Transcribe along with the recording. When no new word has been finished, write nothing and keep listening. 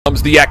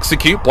Comes the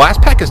execute.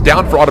 Blast pack is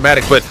down for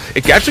automatic, but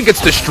it actually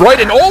gets destroyed.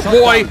 And oh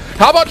boy,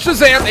 how about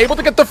ShahZaM? Able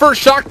to get the first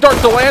shock dart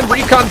to land.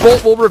 Recon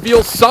Bolt will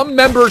reveal some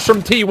members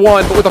from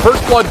T1, but with the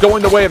first blood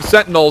going the way of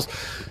Sentinels,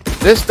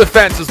 this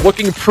defense is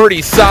looking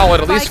pretty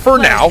solid, at least for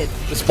now.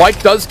 The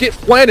spike does get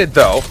planted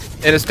though,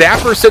 and as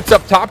dapr sits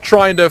up top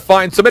trying to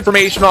find some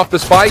information off the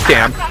spy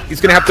cam,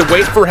 he's going to have to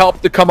wait for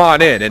help to come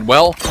on in. And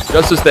well,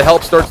 just as the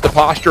help starts to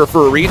posture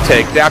for a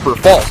retake, dapr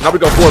falls. Now we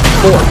go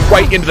 4v4,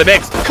 right into the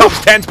mix. Comes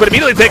Tenz, but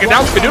immediately taken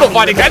down. Skadoodle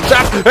finding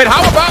headshots. And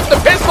how about the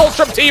pistols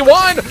from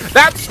T1?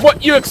 That's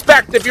what you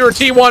expect if you're a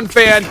T1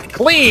 fan.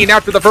 Clean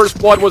after the first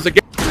blood was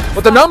again.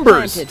 But the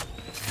numbers,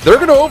 they're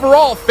going to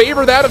overall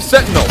favor that of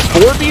Sentinels.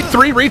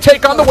 4v3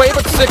 retake on the way,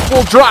 but 6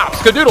 will drop.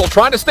 Skadoodle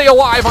trying to stay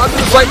alive onto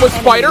the site with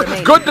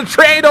Spyder. Good to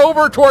trade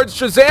over towards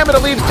ShahZaM, and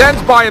it leaves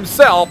Tenz by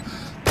himself.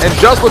 And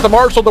just with the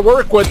Marshal to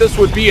work with, this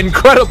would be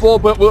incredible,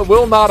 but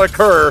will not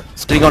occur.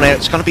 Sitting on it,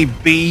 it's going to be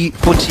B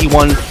for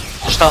T1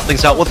 to start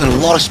things out with, and a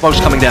lot of smokes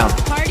coming down.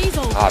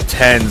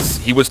 Tenz,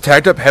 he was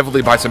tagged up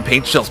heavily by some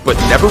paint shells, but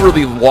never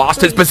really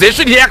lost his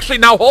position. He actually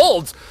now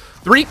holds.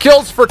 3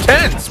 kills for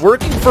Tenz,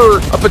 working for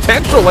a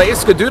potential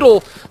ace.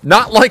 Skadoodle,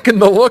 not liking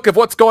the look of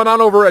what's going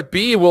on over at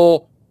B,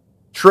 will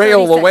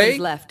trail away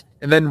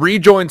and then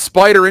rejoin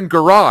Spyder in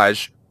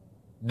garage.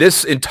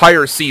 This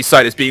entire C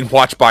site is being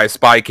watched by a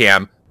spy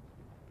cam,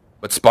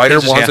 but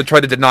Spyder wants to try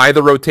to deny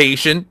the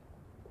rotation.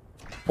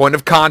 Point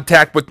of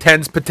contact with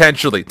Tenz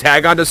potentially.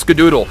 Tag onto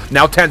Skadoodle.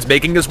 Now Tenz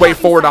making his way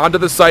forward onto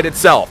the site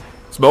itself.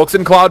 Smokes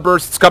and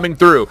cloudbursts coming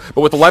through,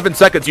 but with 11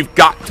 seconds, you've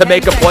got to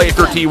make a play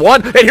for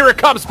T1. And here it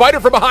comes. Spyder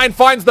from behind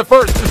finds the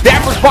first.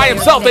 dapr's by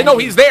himself. They know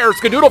he's there.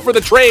 Skadoodle for the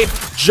trade.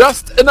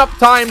 Just enough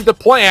time to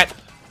plant,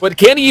 but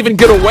can he even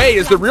get away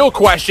is the real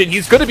question.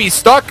 He's going to be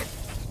stuck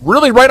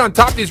really right on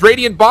top of these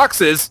Radiant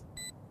boxes.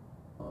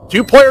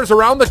 2 players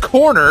around the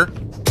corner.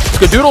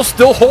 Skadoodle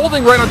still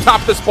holding right on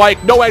top of the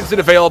spike. No exit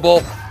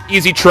available.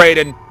 Easy trade,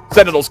 and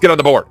Sentinels get on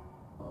the board.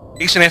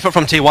 Decent effort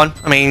from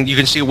T1. I mean, you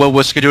can see well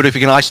with Skadoodle if you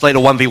can isolate a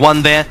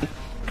 1v1 there.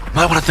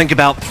 Might want to think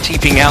about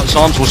TPing out.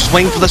 zombs will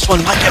swing for this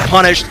one, might get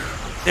punished.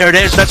 There it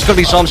is, that's going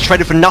to be zombs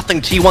traded for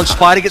nothing. T1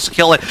 Spyder gets to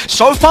kill it.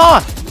 So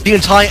far, the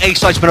entire A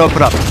site's been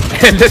opened up.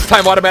 And this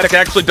time, automatic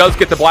actually does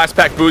get the blast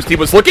pack boost he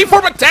was looking for,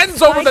 but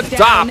Tenz over the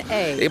top.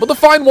 Able to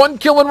find 1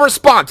 kill in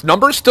response.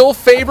 Numbers still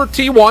favor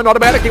T1.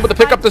 Automatic able to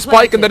pick up the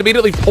spike and then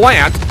immediately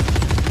plant.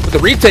 The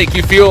retake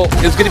you feel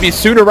is going to be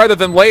sooner rather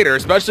than later,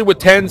 especially with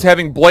Tenz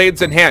having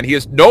blades in hand. He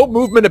has no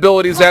movement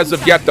abilities as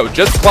of yet though,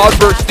 just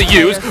cloudburst to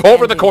use.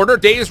 Over the corner,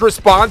 Daze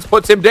responds,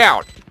 puts him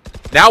down.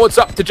 Now it's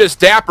up to just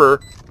dapr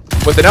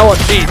with an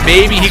LMG.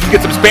 Maybe he can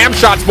get some spam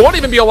shots, won't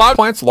even be allowed.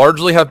 Plants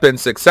largely have been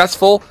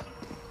successful.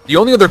 The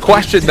only other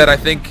question that I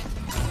think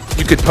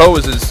you could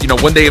pose is, you know,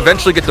 when they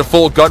eventually get to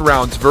full gun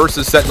rounds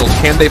versus Sentinels,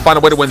 can they find a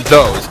way to win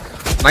those?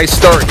 Nice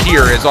start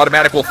here as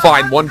automatic will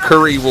find 1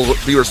 Curry will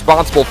be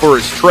responsible for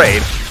his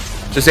trade.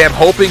 ShahZaM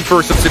hoping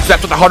for some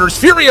success with the Hunter's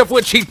Fury, of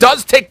which he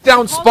does take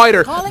down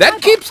Spyder.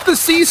 That keeps the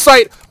C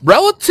site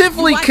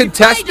relatively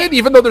contested,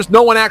 even though there's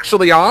no one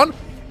actually on.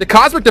 The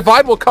Cosmic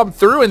Divide will come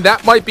through, and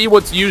that might be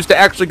what's used to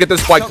actually get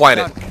this spike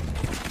planted.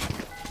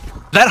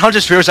 That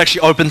Hunter's Fury has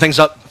actually opened things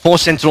up for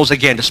Sentinels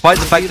again, despite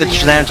the fact that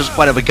ShahZaM doesn't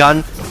quite have a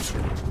gun.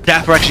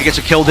 dapr actually gets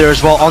a kill there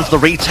as well onto the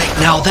retake.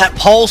 Now that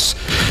pulse,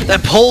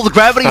 that pull, the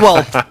gravity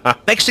well,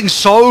 makes things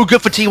so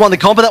good for T1. They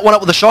combo that one up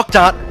with a shock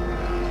dart.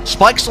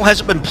 Spike still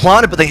hasn't been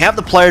planted, but they have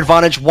the player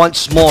advantage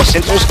once more.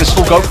 Sentinels can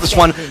still go for this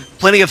one.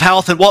 Plenty of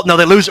health, and what? No,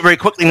 they lose it very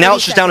quickly. Now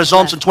it's just down to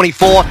zombs on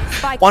 24.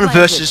 1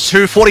 versus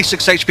 2,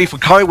 46 HP for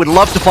Curry. Would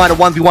love to find a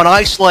 1v1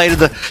 isolated.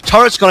 The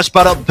turret's going to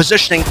spud up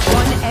positioning.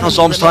 Now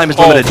zombs' time is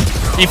limited.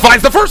 He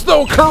finds the first,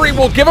 though. Curry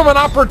will give him an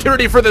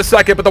opportunity for the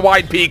second, but the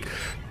wide peak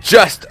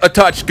just a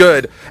touch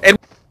good. And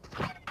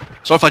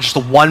so far, just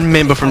the 1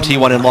 member from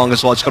T1 in long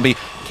as well. It's going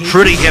to be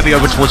pretty heavy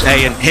over towards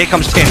A, and here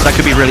comes Tenz. That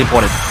could be really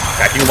important.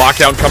 Backing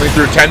lockdown coming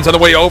through. Tenz on the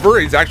way over.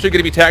 He's actually going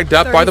to be tagged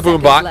up by the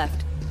boombot.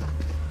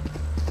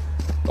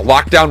 The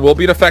lockdown will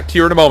be in effect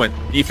here in a moment.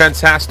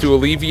 Defense has to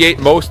alleviate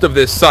most of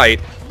this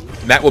site,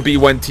 and that will be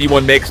when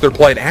T1 makes their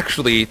play. And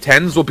actually,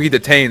 Tenz will be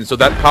detained, so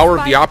that power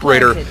of the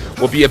operator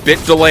will be a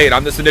bit delayed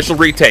on this initial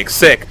retake.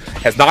 Sick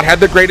has not had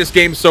the greatest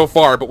game so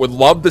far, but would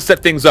love to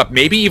set things up.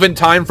 Maybe even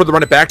time for the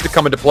run it back to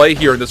come into play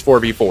here in this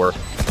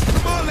 4v4.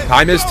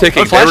 Time is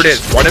ticking. There it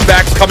is. Running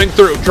back's coming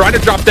through. Trying to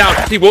drop down.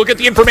 He will get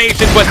the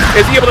information, but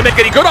is he able to make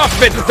any good off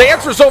of it? The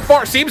answer so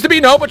far seems to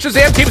be no, but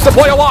ShahZaM keeps the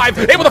play alive.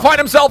 Able to find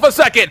himself a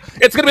second.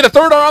 It's going to be the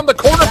third around the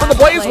corner from the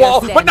blaze wall,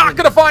 but not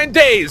going to find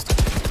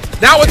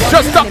DaZeD. Now it's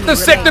just up to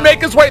Sick to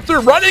make his way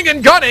through. Running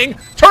and gunning.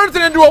 Turns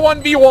it into a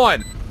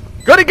 1v1.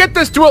 Gonna get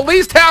this to at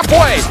least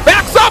halfway.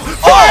 Backs up.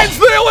 Finds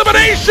the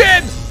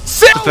elimination.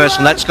 Sick. The first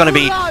one, that's going to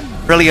be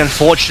really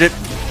unfortunate.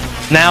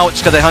 Now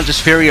it's got the Hunter's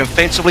Fury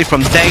offensively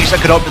from DaZeD. That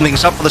could open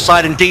things up for the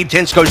side. Indeed,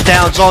 Tenz goes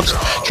down. Zombs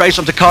trace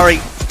onto Curry.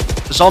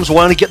 The zombs will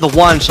only get the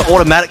one, so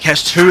autimatic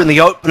has two in the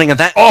opening, and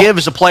that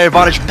gives a player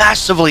advantage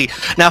massively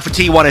now for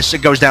T1 as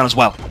Sick goes down as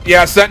well.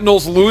 Yeah,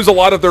 Sentinels lose a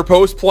lot of their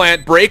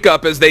post-plant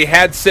breakup as they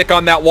had Sick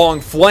on that long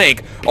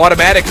flank.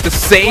 Autimatic, the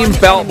same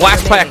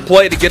blast pack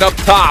play to get up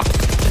top.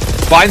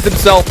 Finds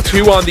himself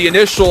 2 on the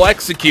initial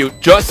execute,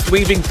 just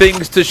leaving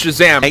things to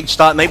ShahZaM. 8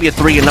 start, maybe a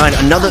 3 and 9.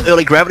 Another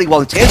early gravity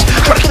while Tenz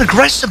trying to get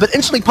aggressive, but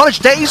instantly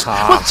punished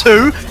DaZeD with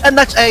 2, and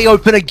that's A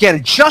open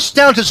again. Just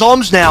down to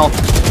zombs now,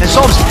 and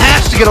zombs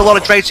has to get a lot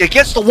of trades here.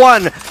 Gets the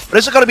 1, but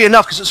is it going to be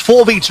enough? Because it's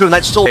 4v2, and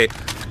that's still...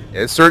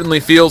 It certainly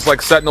feels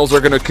like Sentinels are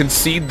going to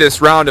concede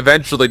this round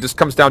eventually. Just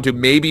comes down to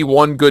maybe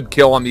one good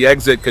kill on the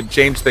exit could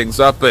change things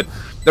up, but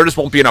there just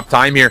won't be enough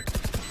time here.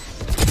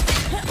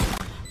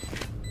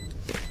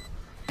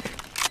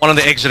 One on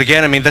the exit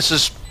again. I mean, this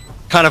is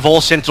kind of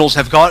all Sentinels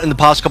have got in the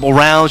past couple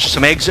rounds. Just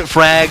some exit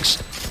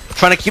frags.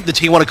 Trying to keep the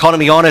T1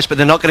 economy honest, but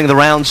they're not getting the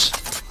rounds.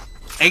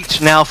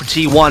 8 now for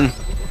T1.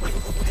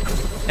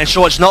 And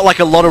sure, it's not like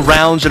a lot of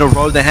rounds in a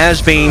row. There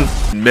has been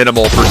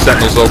minimal for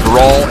Sentinels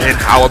overall. And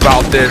how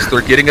about this?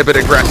 They're getting a bit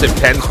aggressive.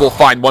 Tenz will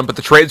find one, but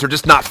the trades are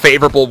just not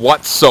favorable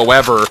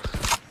whatsoever.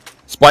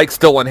 Spike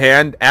still in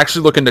hand,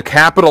 actually looking to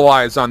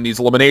capitalize on these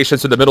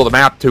eliminations in the middle of the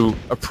map to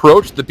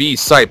approach the B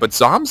site. But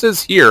zombs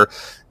is here.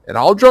 And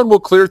Aldrone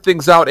will clear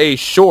things out A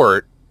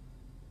short.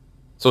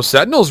 So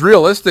Sentinels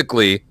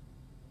realistically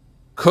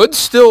could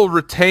still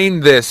retain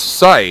this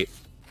site.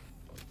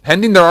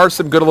 Pending there are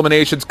some good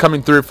eliminations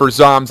coming through for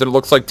zombs, and it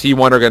looks like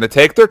T1 are going to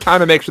take their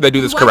time and make sure they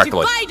do this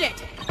correctly.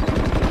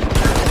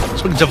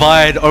 So we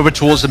divide over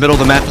towards the middle of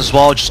the map as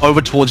well, just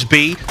over towards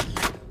B.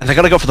 And they're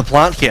going to go for the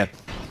plant here.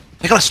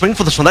 They got to swing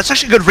for this one. That's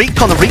actually a good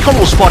recon. The recon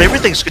will spot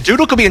everything.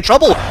 Skadoodle could be in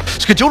trouble.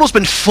 Skadoodle's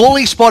been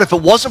fully spotted. If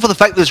it wasn't for the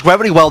fact that there's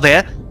gravity well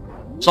there,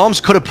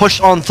 zombs could have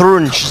pushed on through,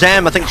 and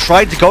ShahZaM, I think,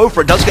 tried to go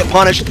for it. Does get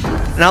punished.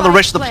 Now the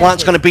rest of the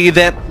plant's going to be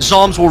there.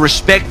 Zombs will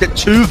respect it.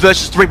 2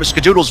 versus 3, but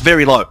Skadoodle's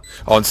very low.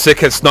 Oh, and Sick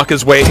has snuck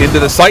his way into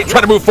the site,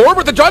 trying to move forward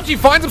with the judge. He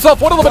finds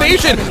himself 1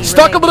 elimination.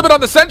 Stuck a little bit on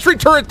the sentry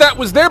turret that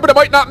was there, but it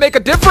might not make a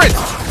difference.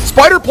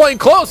 Spyder playing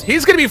close.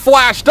 He's going to be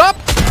flashed up.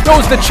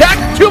 Goes to check.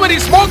 Too many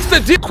smokes to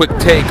do. Quick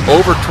take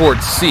over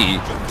towards C.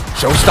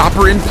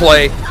 Showstopper in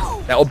play.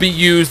 That will be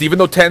used, even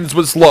though Tenz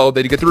was low.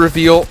 They get the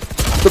reveal.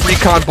 The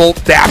recon bolt,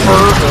 dapr,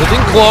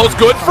 holding close,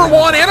 good for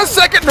 1 and a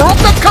second.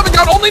 Neurope's coming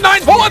out, only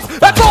 9 bullets.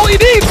 That's all he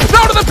needs.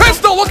 Now to the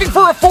pistol, looking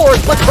for a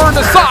 4th, but turned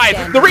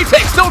aside. The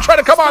retake still trying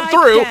to come on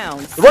through.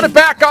 Run it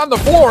back on the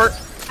floor.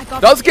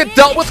 Does get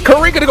dealt with.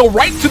 Curry gonna go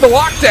right to the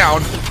lockdown.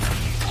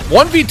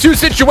 1v2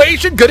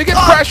 situation, gonna get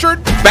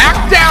pressured.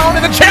 Back down,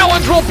 and the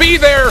challenge will be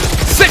there.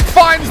 Sick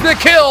finds the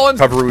kill. And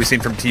cover we've seen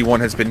from T1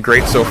 has been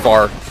great so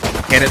far.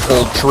 Can it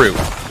hold true?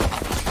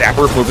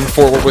 dapr moving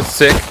forward with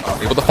Sick,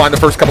 able to find the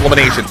first couple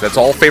eliminations. That's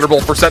all favorable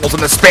for Sentinels,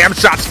 and the spam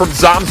shots from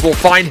zombs will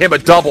find him a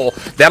double.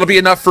 That'll be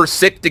enough for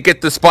Sick to get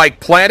the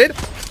spike planted,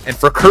 and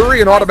for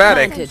Curry and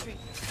autimatic,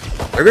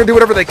 they're going to do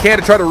whatever they can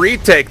to try to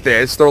retake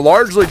this. They're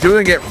largely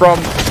doing it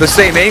from the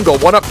same angle.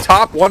 1 up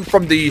top, 1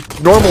 from the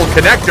normal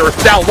connector.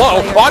 Down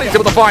low, Audie's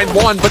able to find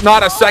 1, but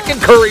not a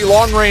second. Curry,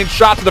 long-range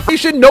shot to the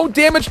station. No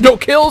damage, no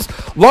kills.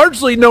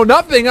 Largely no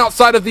nothing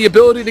outside of the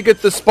ability to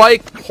get the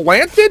spike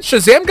planted.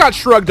 ShahZaM got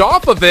shrugged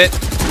off of it,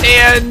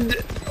 and,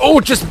 oh,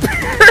 just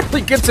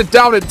barely gets it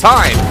down in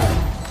time.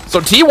 So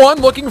T1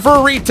 looking for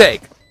a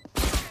retake.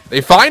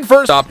 They find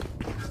first up,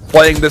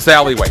 playing this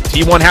alleyway.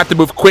 T1 have to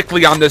move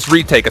quickly on this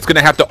retake. It's going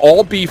to have to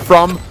all be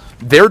from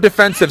their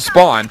defensive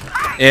spawn,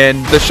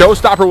 and the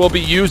showstopper will be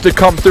used to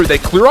come through. They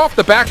clear off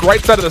the back right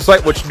side of the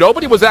site, which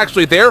nobody was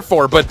actually there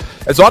for, but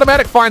as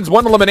autimatic finds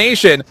 1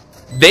 elimination,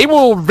 they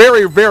will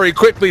very, very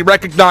quickly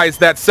recognize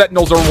that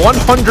Sentinels are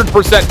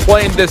 100%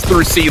 playing this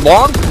through C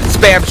long.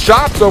 Spam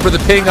shots over the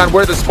ping on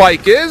where the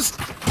spike is.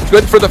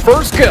 Good for the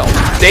first kill.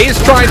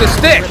 DaZeD trying to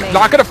stick.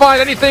 Not going to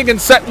find anything in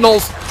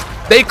Sentinels.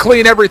 They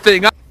clean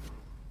everything up.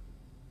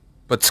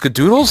 But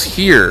Skadoodle's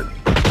here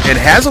and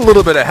has a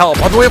little bit of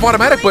help on the way of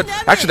autimatic, but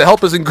actually the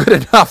help isn't good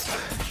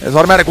enough, as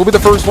autimatic will be the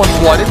first one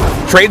flooded.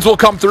 Trades will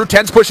come through.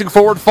 Tenz pushing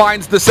forward,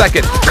 finds the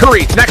second.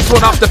 Curry, next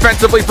one up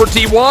defensively for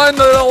T1. An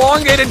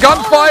elongated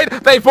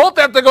gunfight. They both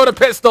have to go to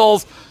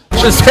pistols.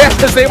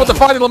 ShahZaM is able to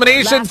find the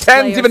elimination.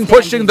 Tenz even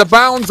pushing the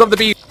bounds of the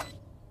beat.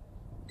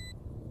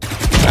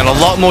 And a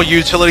lot more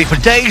utility for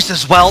DaZeD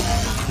as well.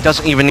 He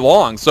doesn't even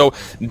long. So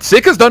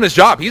Sick has done his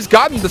job. He's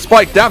gotten the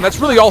spike down. That's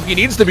really all he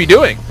needs to be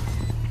doing.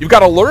 You've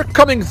got a lurk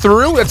coming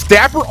through. It's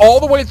dapr all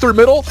the way through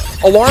middle.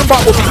 Alarm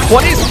bot will be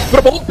placed,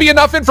 but it won't be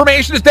enough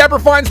information as dapr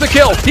finds the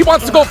kill. He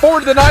wants to go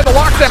forward to deny the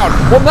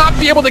lockdown. Will not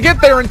be able to get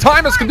there in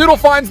time as Skadoodle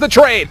finds the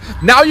trade.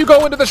 Now you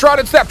go into the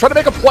shrouded step, trying to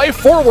make a play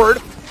forward.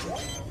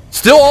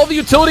 Still all the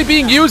utility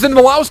being used and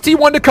allows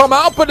T1 to come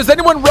out, but does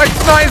anyone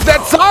recognize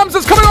that zombs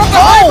is coming off the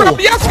high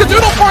ground? Yes,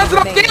 Skadoodle finds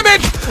enough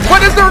damage,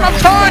 but is there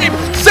enough time?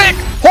 Sick,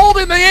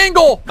 holding the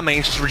angle. I mean,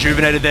 it's just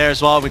rejuvenated there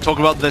as well. We talk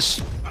about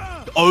this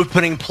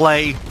opening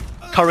play.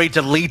 Curry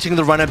deleting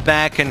the runner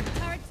back and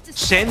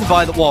send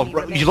by the wall.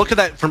 You look at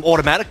that from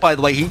autimatic, by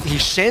the way. He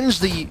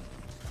sends the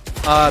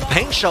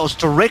paint shells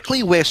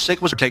directly where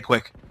Sick was. Take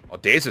quick. Well,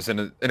 DaZeD is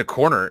in a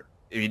corner.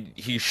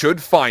 He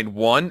should find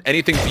one.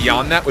 Anything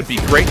beyond that would be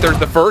great. There's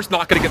the first,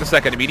 not going to get the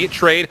second. Immediate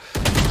trade.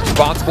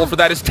 Responsible for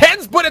that is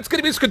Tenz, but it's going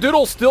to be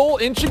Skadoodle still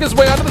inching his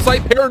way out of the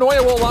site.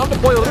 Paranoia will allow him to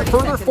play a little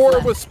further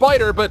forward with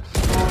Spyder, but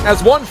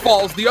as one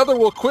falls, the other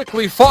will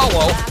quickly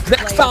follow.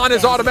 Next on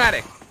is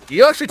autimatic.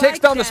 He actually takes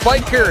down the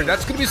spike here.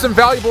 That's going to be some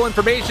valuable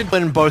information.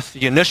 In both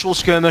the initial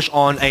skirmish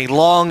on a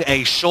long,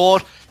 a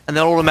short, and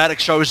then autimatic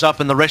shows up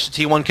and the rest of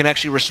T1 can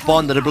actually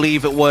respond. And I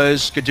believe it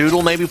was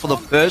Skadoodle maybe for the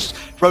first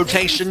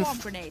rotation.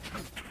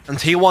 And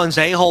T1's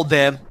A-hold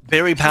there,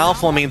 very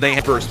powerful. I mean, they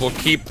first will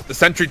keep the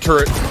sentry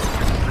turret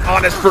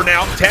honest for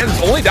now.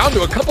 Tenz only down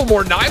to a couple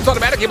more knives.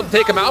 autimatic able to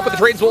take him out, but the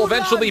trades will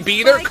eventually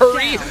be there.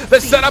 Curry, the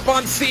setup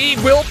on C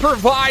will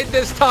provide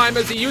this time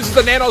as he uses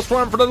the nano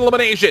storm for the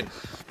elimination.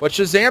 But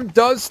ShahZaM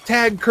does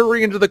tag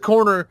Curry into the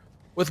corner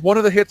with one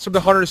of the hits from the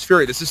Hunter's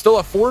Fury. This is still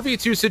a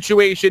 4v2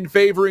 situation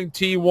favoring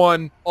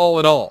T1 all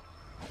in all.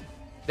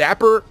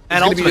 dapr is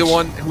going to be the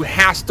one who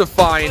has to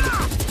find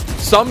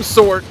some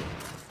sort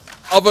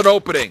of an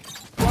opening.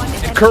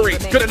 And Curry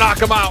gonna knock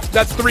him out.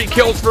 That's 3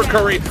 kills for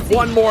Curry.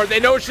 One more.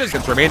 They know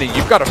ShahZaM's remaining.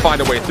 You've got to find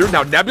a way through.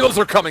 Now Nebulas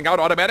are coming out.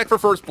 autimatic for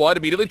first blood.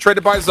 Immediately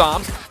traded by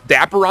zombs.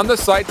 dapr on the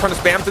site trying to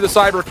spam through the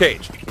cyber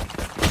cage.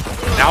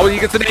 Now he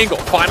gets an angle.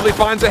 Finally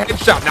finds a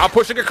headshot. Now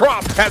pushing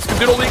across. Has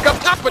Skadoodle leak up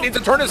top, but needs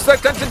to turn his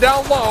attention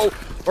down low.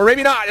 Or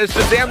maybe not. Is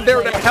ShahZaM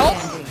there to help?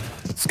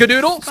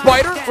 Skadoodle,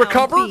 Spyder,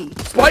 recover,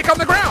 spike on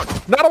the ground.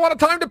 Not a lot of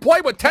time to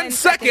play with 10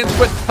 seconds,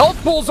 but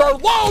health pools are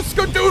low.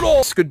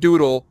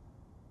 Skadoodle,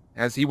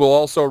 as he will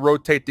also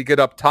rotate to get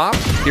up top.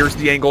 Here's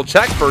the angle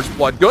check. First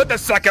blood good. The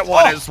second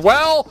one as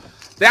well.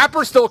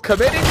 dapr still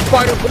committing.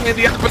 Spyder playing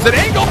the opposite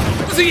angle.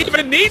 Does he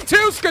even need to?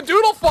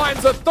 Skadoodle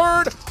finds a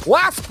third.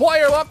 Last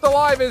player left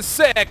alive is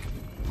Sick.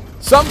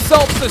 Some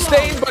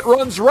self-sustained, but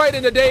runs right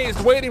into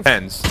DaZeD, waiting for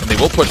Tenz. And they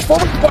will push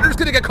forward. Spyder's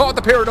going to get caught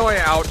the paranoia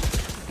out.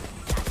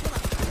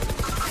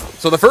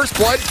 So the first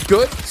blood,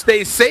 good.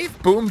 Stays safe.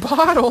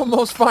 Boombot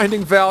almost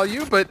finding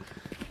value, but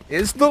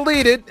is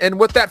deleted. And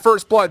with that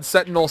first blood,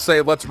 Sentinel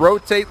say, let's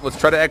rotate. Let's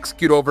try to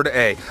execute over to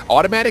A.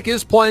 autimatic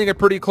is playing a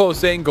pretty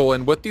close angle,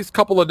 and with these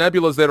couple of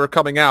nebulas that are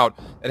coming out,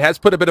 it has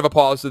put a bit of a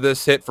pause to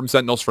this hit from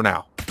Sentinels for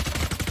now.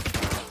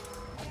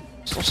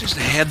 Still seems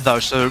ahead though,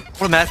 so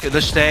autimatic at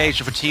this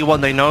stage for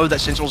T1, they know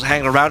that Sentinel's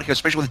hanging around here,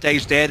 especially with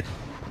DaZeD dead.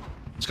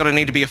 It's going to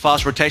need to be a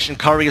fast rotation.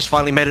 Curry has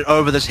finally made it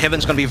over. This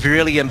Heaven's going to be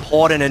really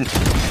important, and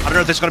I don't know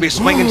if there's going to be a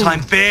swing in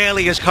time.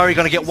 Barely is Curry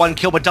going to get one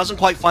kill, but doesn't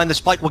quite find the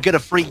spike. Will get a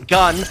free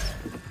gun.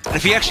 And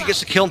if he actually gets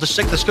the kill into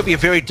Sick, this could be a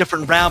very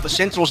different round, but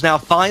Sentinels now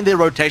find their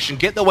rotation,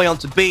 get their way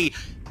onto B,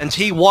 and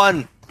T1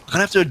 going to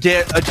have to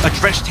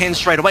address Tenz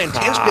straight away, and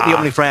Tenz get the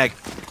only frag.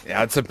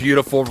 Yeah, it's a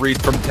beautiful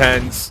read from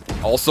Tenz.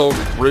 Also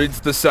reads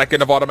the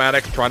second of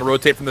autimatic, trying to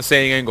rotate from the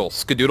same angle.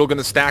 Skadoodle going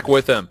to stack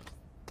with him.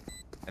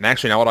 And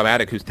actually now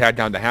autimatic, who's tagged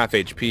down to half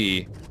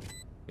HP,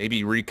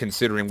 maybe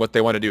reconsidering what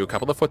they want to do. A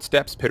couple of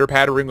footsteps,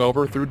 pitter-pattering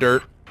over through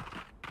dirt.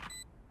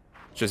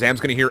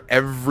 ShahZaM's going to hear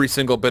every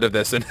single bit of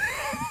this, and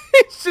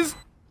he's just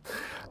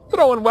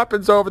throwing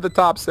weapons over the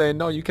top, saying,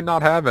 no, you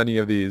cannot have any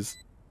of these.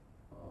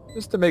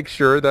 Just to make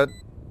sure that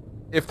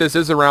if this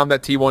is a round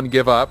that T1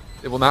 give up,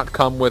 it will not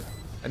come with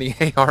any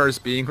ARs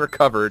being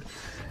recovered.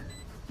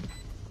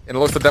 And it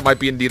looks like that might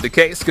be indeed the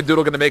case. Skadoodle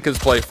going to make his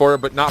play for it,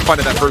 but not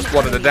finding that first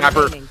blood in the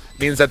dapr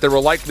means that there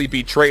will likely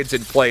be trades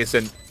in place,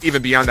 and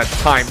even beyond that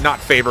time, not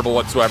favorable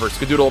whatsoever.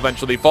 Skadoodle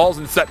eventually falls,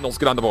 and Sentinels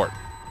get on the board.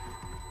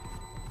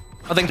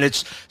 I think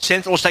it's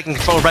Sentinels taking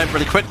control of ramp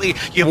really quickly.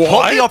 You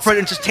put the operator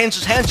into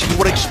Tenz's hands. You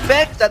would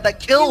expect that that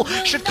kill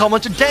should come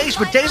onto DaZeD,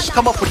 but DaZeD has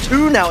come up with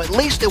 2 now. At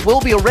least there will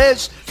be a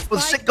res.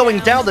 With Sick going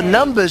down, the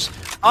numbers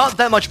aren't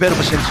that much better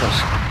for Sentinels.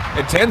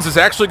 And Tenz is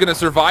actually going to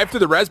survive through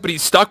the res, but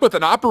he's stuck with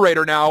an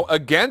operator now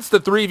against the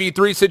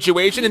 3v3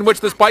 situation in which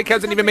the spike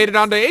hasn't even made it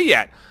onto A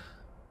yet.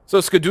 So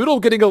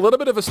Skadoodle getting a little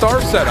bit of a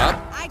star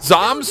setup.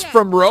 Zombs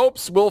from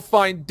ropes will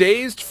find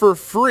DaZeD for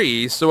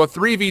free, so a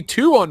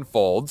 3v2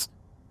 unfolds.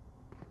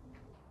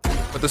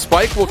 But the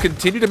spike will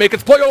continue to make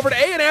its play over to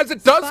A, and as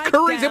it does,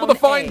 Curry's able to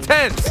find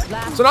Tenz.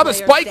 So now the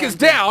spike is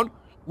down.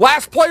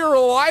 Last player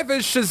alive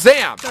is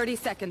ShahZaM. 30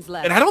 seconds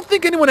left. And I don't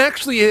think anyone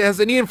actually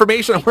has any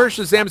information on where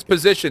ShahZaM's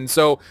position,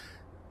 so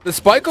the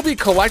spike will be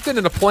collected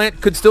and a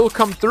plant could still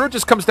come through. It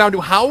just comes down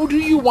to how do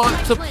you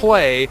want to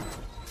play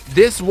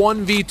this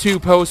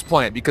 1v2 post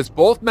plant, because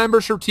both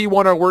members from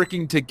T1 are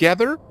working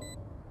together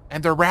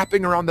and they're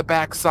wrapping around the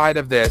backside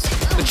of this.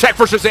 The check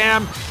for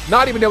ShahZaM,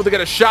 not even able to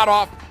get a shot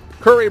off.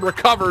 Curry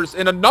recovers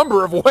in a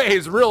number of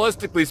ways,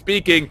 realistically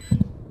speaking,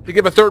 to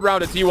give a third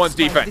round to T1's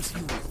defense.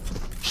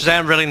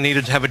 ShahZaM really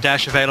needed to have a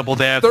dash available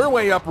there. Third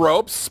way up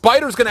ropes.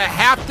 Spyder's going to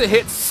have to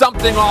hit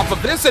something off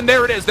of this, and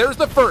there it is. There's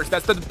the first.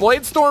 That's the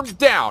Blade Storm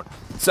down.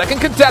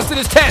 Second contested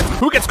is Tenz,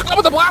 who gets caught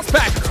with the blast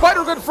pack.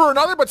 Spyder good for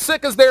another, but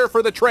Sick is there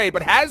for the trade.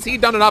 But has he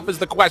done enough is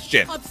the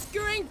question.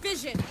 Obscuring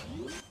vision.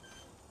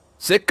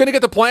 Sick going to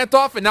get the plant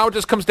off, and now it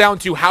just comes down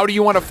to how do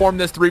you want to form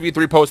this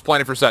 3v3 post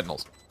planning for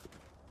Sentinels?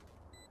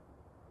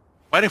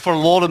 Waiting for a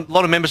lot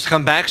of members to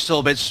come back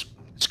still, but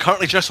it's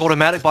currently just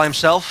autimatic by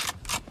himself.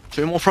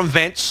 2 more from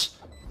Vents.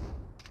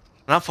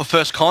 And up for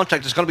first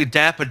contact, it's going to be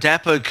dapr.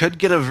 Dapr could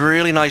get a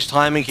really nice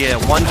timing here.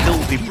 One kill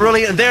would be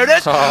brilliant, and there it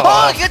is.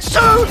 Oh, he gets two!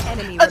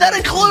 And that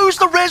includes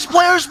the res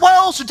player as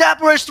well. So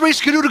dapr has 3,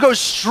 Skadoodle goes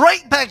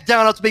straight back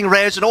down after being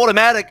res, and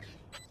autimatic.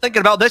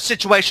 Thinking about this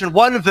situation,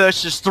 1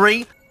 versus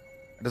 3. It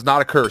does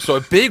not occur. So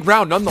a big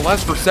round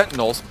nonetheless for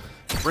Sentinels.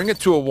 Bring it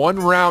to a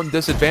 1-round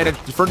disadvantage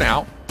for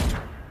now.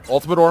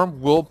 Ultimate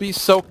Orb will be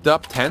soaked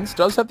up. Tenz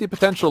does have the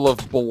potential of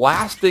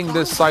blasting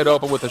this site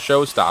open with a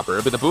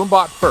showstopper. But the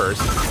Boombot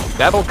first.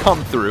 That'll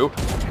come through.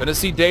 Gonna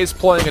see DaZeD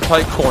playing a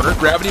tight corner.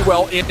 Gravity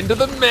well into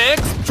the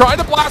mix. Trying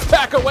to blast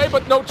back away,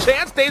 but no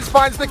chance. DaZeD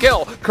finds the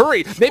kill.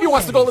 Curry maybe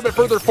wants to go a little bit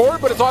further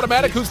forward, but it's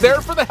autimatic who's there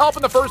for the help,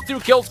 and the first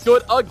 2 kills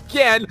good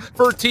again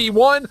for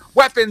T1.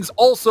 Weapons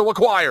also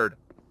acquired.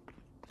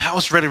 That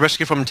was really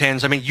risky from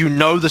Tenz. I mean, you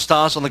know the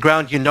stars on the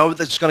ground. You know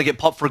that it's going to get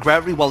popped for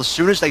gravity. Well, as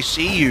soon as they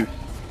see you,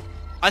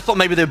 I thought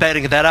maybe they were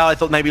baiting that out. I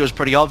thought maybe it was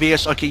pretty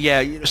obvious. Okay,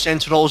 yeah,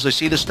 Sentinels, they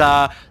see the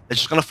star. They're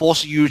just going to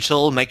force a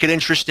util, make it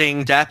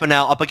interesting. dapr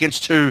now up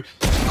against 2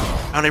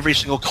 on every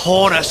single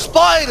corner.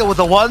 Spyder with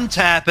the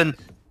 1-tap, and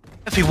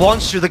if he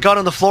wants to, the gun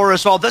on the floor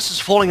as well. This is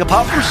falling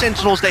apart from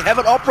Sentinels. They have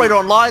an operator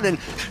online, and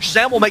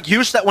ShahZaM will make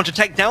use of that one to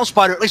take down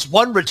Spyder. At least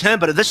 1 return,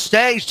 but at this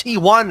stage,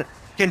 T1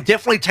 can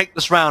definitely take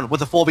this round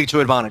with a 4v2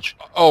 advantage.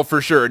 Oh,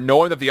 for sure.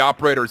 Knowing that the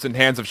operator is in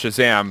hands of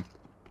ShahZaM,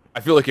 I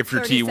feel like if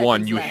you're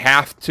T1, you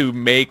have to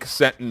make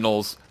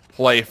Sentinels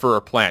play for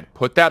a plant.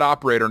 Put that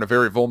operator in a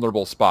very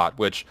vulnerable spot,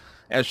 which,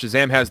 as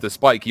ShahZaM has the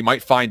spike, he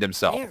might find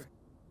himself.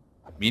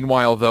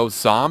 Meanwhile, though,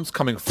 zombs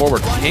coming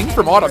forward. King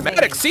from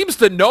autimatic seems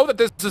to know that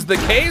this is the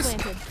case.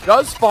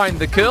 Does find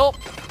the kill.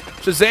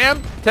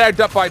 ShahZaM tagged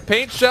up by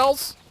paint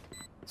shells.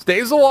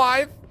 Stays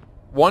alive.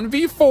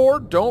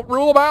 1v4, don't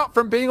rule him out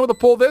from being able to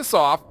pull this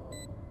off.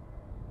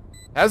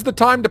 Has the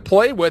time to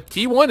play with.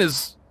 T1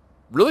 is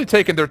really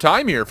taking their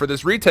time here for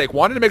this retake.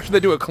 Wanted to make sure they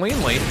do it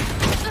cleanly.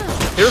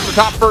 Here's the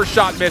top first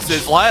shot,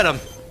 misses. Fly at him.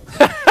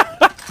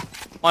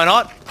 Why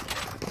not?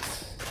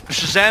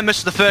 ShahZaM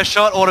missed the first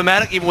shot,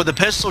 autimatic, even with the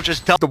pistol,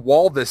 just the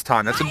wall this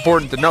time. That's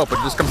important to note, but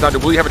it just comes down to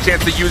will you have a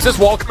chance to use this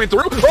wall coming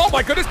through? Oh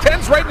my goodness,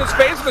 Tenz right in his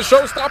face with the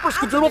showstopper.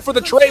 Skadoodle for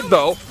the trade,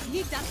 though.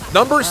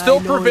 Numbers still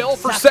prevail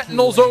for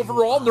Sentinels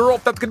overall. Neural,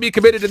 that's going to be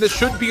committed, and this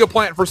should be a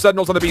plant for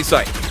Sentinels on the B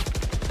site.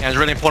 And there's a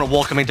really important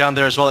wall coming down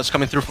there as well. That's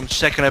coming through from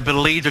second. I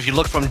believe if you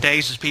look from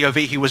DaZeD's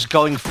POV, he was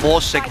going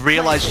for sec,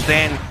 realized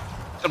then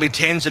it's going to be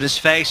Tenz in his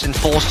face and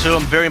falls to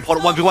him. Very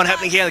important 1v1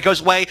 happening here. That goes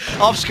away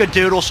of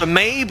Skadoodle. So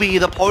maybe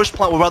the post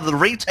plant, or rather the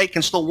retake,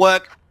 can still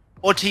work.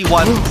 Or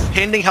T1,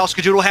 pending how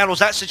Skadoodle handles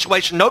that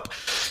situation. Nope.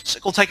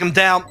 Sick will take him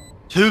down.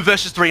 2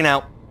 versus 3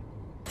 now.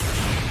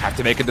 Have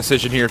to make a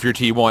decision here if you're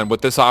T1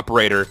 with this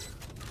operator.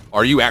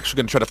 Are you actually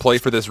going to try to play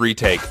for this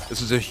retake?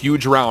 This is a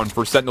huge round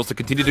for Sentinels to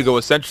continue to go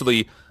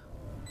essentially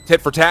tit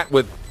for tat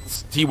with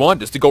T1,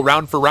 just to go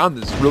round for round.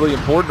 This is really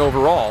important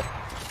overall.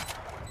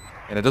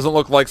 And it doesn't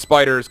look like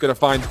Spyder is going to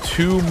find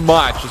too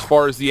much as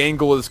far as the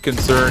angle is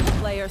concerned.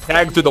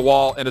 Tagged through the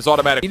wall and is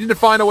autimatic. Needing to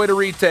find a way to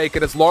retake,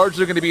 and it's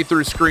largely going to be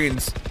through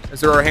screens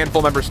as there are a handful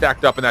of members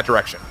stacked up in that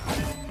direction.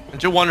 I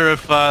do wonder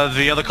if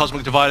the other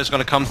Cosmic Divider is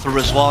going to come through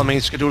as well. I mean,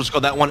 Skadoodle's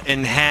got that one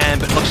in hand,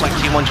 but it looks like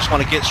T1 just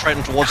want to get straight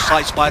in towards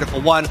site. Spyder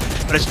for 1,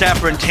 but it's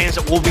dapr and Tenz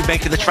that will be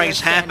making the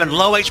trades happen.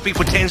 Low HP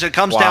for Tenz. It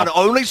comes down to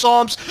only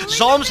zombs.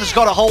 Zombs has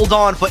got to hold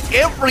on for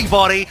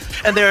everybody,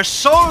 and there are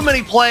so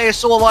many players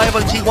still alive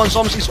on T1.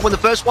 Zombs needs to win the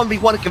first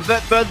 1v1 and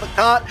convert further, but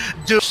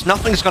can't do.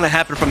 Nothing's going to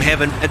happen from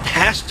heaven. It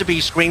has to be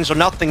screens or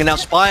nothing, and now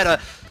Spyder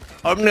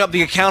opening up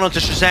the account onto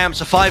ShahZaM.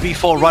 It's a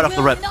 5v4 right off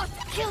the rip.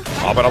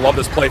 Oh, but I love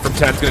this play from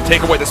Tenz. Going to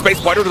take away the space.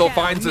 Spyder, though,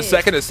 finds the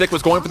second as Sick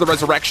was going for the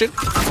resurrection.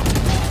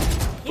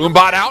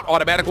 Boombot out.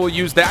 autimatic will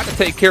use that to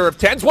take care of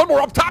Tenz. One more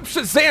up top.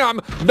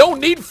 ShahZaM. No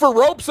need for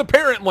ropes,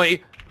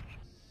 apparently.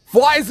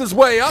 Flies his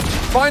way up.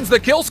 Finds the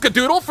kill.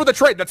 Skadoodle for the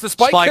trade. That's the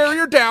spike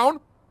carrier down.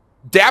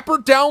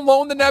 dapr down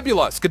low in the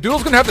nebula.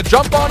 Skadoodle's going to have to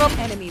jump on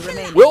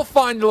him. Will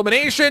find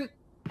elimination.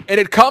 And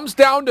it comes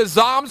down to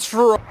zombs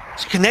for...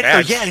 It's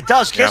connector. Yeah, it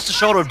does. Gets the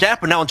shoulder of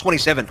dapr now on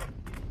 27.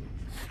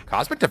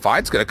 Cosmic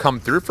Divide's going to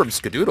come through from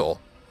Skadoodle.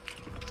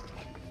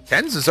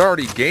 Tenz has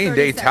already gained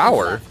a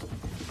tower.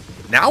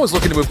 Now is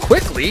looking to move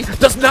quickly.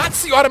 Does not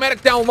see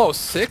autimatic down low.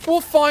 Sick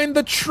will find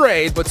the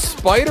trade, but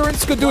Spyder and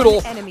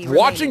Skadoodle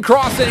watching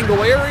cross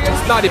angle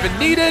areas. Not even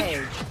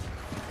needed.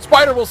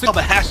 Spyder will see.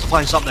 But has to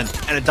find something,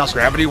 and it does.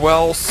 Gravity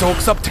well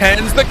soaks up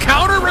Tenz. The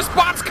counter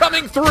response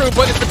coming through,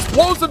 but it's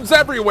explosives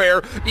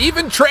everywhere.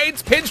 Even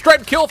trades,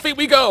 pinstripe kill feed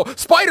we go.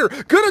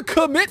 Spyder gonna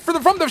commit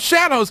from the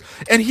shadows,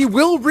 and he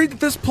will read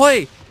that this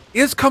play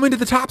is coming to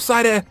the top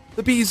side of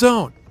the B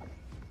zone.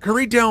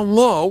 Curry down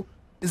low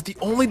is the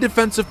only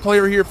defensive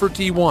player here for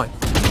T1.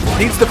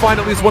 Needs to find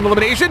at least one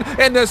elimination,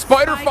 and the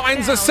Spyder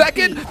finds a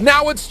second.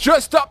 Now it's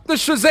just up to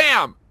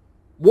ShahZaM.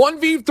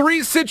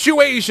 1v3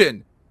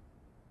 situation.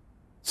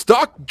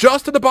 Stuck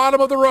just at the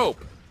bottom of the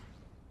rope.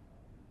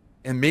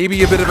 And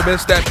maybe a bit of a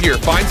misstep here.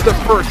 Finds the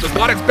first. Does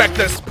not expect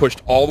this.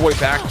 Pushed all the way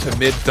back to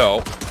mid, though.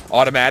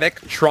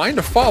 autimatic trying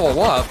to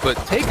follow up, but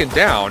taken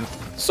down.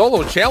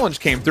 solo challenge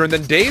came through, and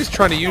then DaZeD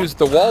trying to use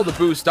the wall to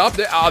boost up.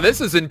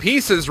 This is in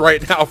pieces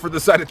right now for the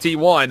side of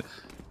T1.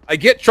 I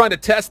get trying to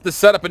test the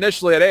setup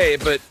initially at A,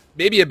 but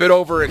maybe a bit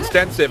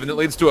overextensive, and it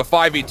leads to a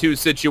 5v2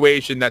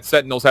 situation that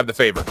Sentinels have the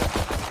favor.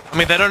 I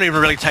mean, they don't even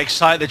really take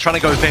side. They're trying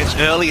to go Vents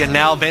early, and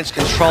now Vents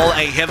control,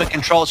 A heaven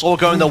control. It's all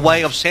going the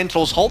way of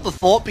Sentinels. Hold the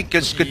thought,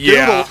 because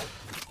Skadoodle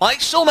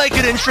might still make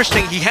it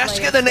interesting. He has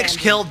to get the next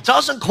kill.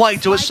 Doesn't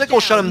quite do it. Sickle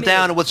shut him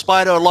down, and with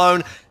Spyder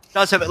alone,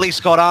 does have at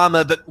least got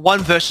armor, but 1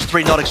 versus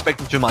 3, not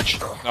expecting too much.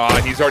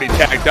 He's already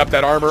tagged up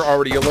that armor,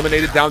 already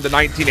eliminated, down to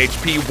 19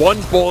 HP.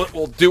 1 bullet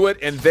will do it,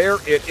 and there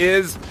it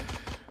is.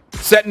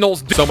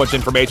 Sentinels do so much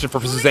information for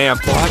ShahZaM,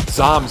 but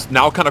zombs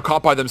now kind of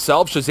caught by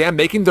themselves. ShahZaM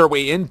making their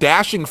way in,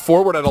 dashing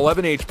forward at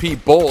 11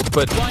 HP bold,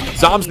 but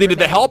zombs needed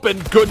the help,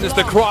 and goodness,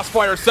 the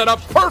crossfire setup,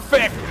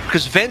 perfect!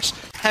 Because Vents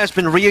has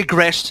been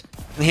re-aggressed,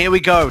 and here we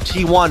go.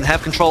 T1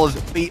 have control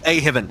of A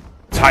heaven.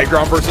 High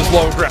ground versus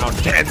low ground.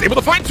 Tenz able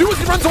to find 2 as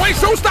he runs away.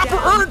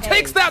 Showstopper earned,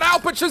 takes that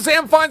out, but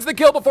ShahZaM finds the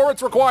kill before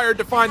it's required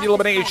to find the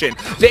elimination.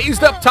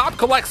 DaZeD up top,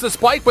 collects the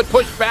spike, but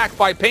pushed back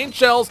by paint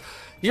shells.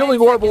 Healing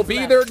orb will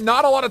be there.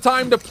 Not a lot of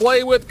time to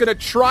play with. Gonna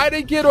try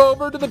to get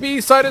over to the B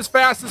side as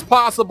fast as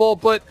possible,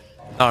 but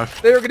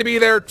they're gonna be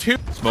there too.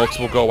 Smokes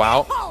will go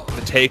out.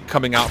 The take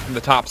coming out from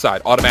the top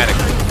side. Automatic.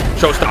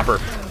 Showstopper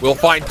will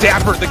find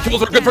dapr. The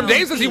kills are good from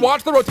DaZeD as he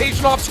watched the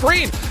rotation off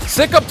screen.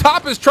 Sick up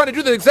top is trying to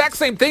do the exact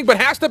same thing, but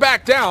has to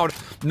back down.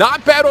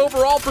 Not bad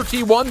overall for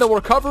T1. They'll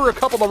recover a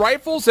couple of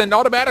rifles, and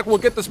automatic will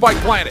get the spike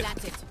planted.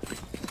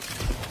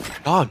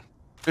 God,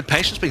 good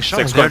patience being shown.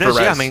 6 There it is. res.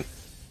 Yeah, I mean,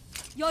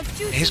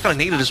 he's going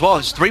to need it as well.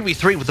 It's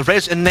 3v3 with the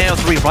res in there,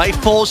 3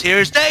 rifles.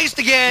 Here's DaZeD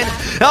again.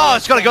 Oh,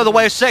 it's going to go the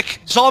way of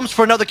Sick. Zombs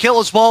for another kill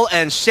as well,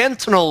 and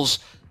Sentinels,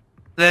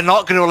 they're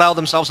not going to allow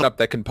themselves up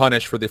that can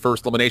punish for the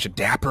first elimination.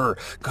 dapr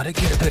gonna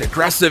get a bit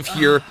aggressive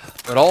here,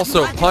 but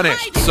also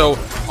punished. So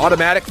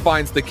automatic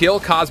finds the kill.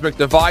 Cosmic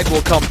Divide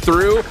will come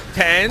through.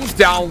 Tenz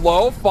down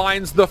low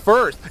finds the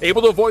first.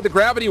 Able to avoid the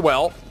gravity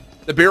well.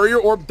 The barrier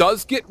orb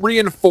does get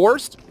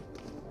reinforced.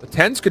 But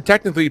Tenz could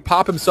technically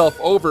pop himself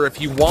over if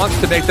he wants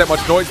to make that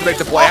much noise to make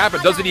the play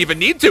happen. Doesn't even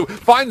need to.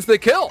 Finds the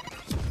kill.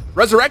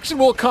 Resurrection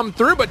will come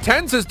through, but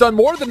Tenz has done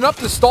more than enough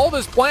to stall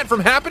this plant from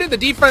happening. The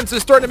defense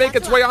is starting to make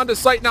its way onto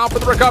site now for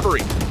the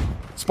recovery.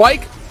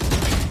 Spike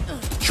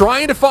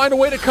trying to find a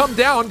way to come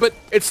down, but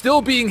it's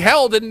still being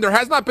held, and there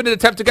has not been an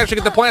attempt to actually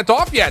get the plant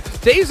off yet.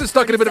 DaZeD is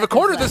stuck in a bit of a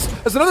corner. This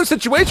is another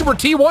situation where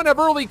T1 have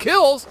early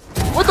kills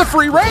with the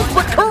free res,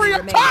 but Curry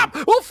up top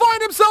will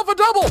find himself a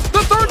double. The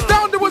third's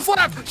down to his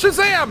left.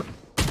 ShahZaM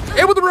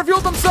able to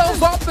reveal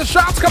themselves off the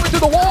shots coming through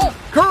the wall.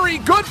 Curry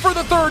good for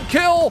the 3rd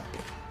kill.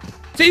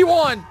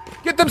 T1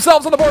 get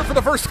themselves on the board for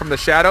the first from the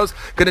shadows.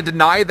 Gonna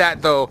deny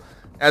that though,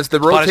 as the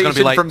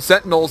rotation from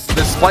Sentinels,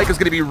 this spike is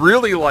gonna be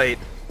really light.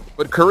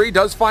 But Curry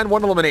does find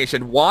 1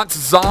 elimination. Wants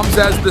zombs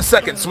as the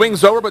second.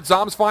 Swings over, but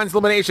zombs finds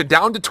elimination.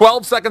 Down to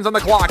 12 seconds on the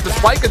clock. The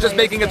spike is just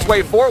making its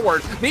way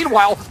forward.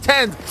 Meanwhile,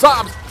 Tenz,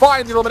 zombs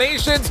find the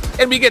eliminations,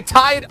 and we get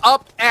tied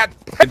up at...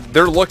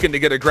 They're looking to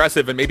get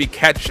aggressive and maybe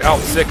catch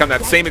out Sick on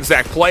that same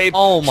exact play.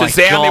 Oh my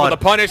ShahZaM God. able to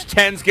punish.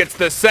 Tenz gets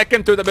the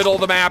second through the middle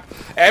of the map.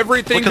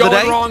 Everything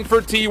going wrong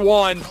for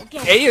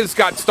T1. A has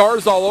got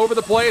stars all over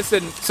the place,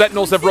 and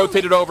Sentinels have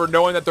rotated over,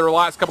 knowing that their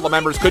last couple of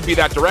members could be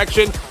that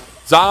direction.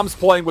 Zombs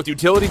playing with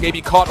utility,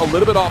 maybe caught a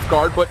little bit off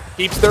guard, but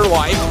keeps their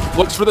life.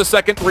 Looks for the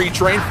second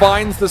retrain,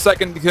 finds the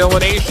second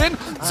elimination.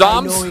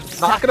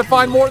 Zombs not going to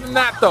find more than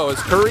that, though, as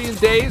Curry and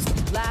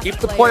DaZeD keep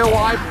the play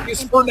alive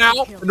for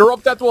now. The Neural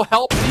Death will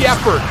help the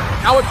effort.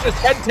 Now it's just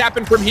head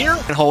tapping from here.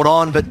 And hold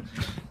on, but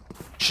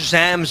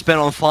ShahZaM's been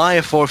on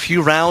fire for a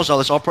few rounds. Now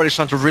this operator's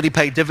starting to really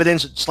pay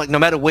dividends. It's like no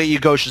matter where you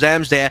go,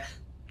 ShahZaM's there.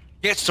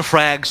 Gets the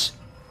frags.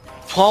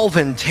 12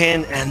 and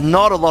 10, and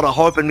not a lot of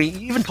hope. And we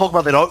even talk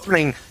about that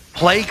opening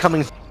play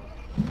coming.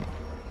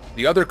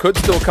 The other could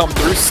still come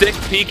through. Sick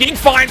peeking,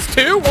 finds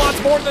 2,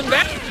 wants more than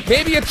that.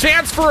 Maybe a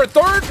chance for a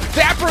 3rd.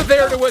 dapr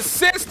there to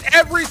assist.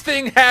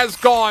 Everything has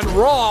gone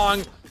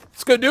wrong.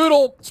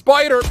 Skadoodle,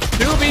 Spyder,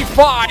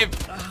 2v5,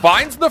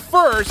 finds the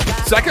first.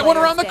 Second one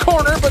around the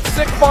corner, but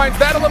Sick finds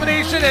that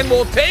elimination and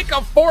will take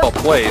a 4th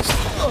place.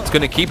 It's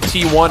going to keep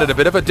T1 at a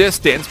bit of a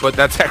distance, but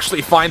that's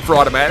actually fine for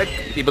automatic.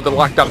 Able to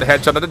lock down the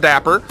headshot of the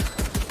dapr.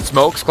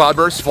 Smokes,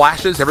 cloudbursts,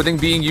 flashes, everything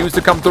being used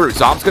to come through.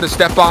 Zomb's going to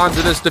step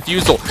onto this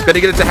defusal. Going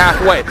to get it to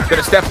halfway. Going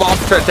to step off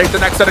to try to take the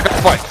next set of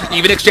gunfights.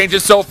 Even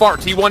exchanges so far.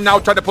 T1 now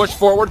trying to push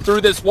forward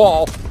through this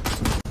wall.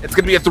 It's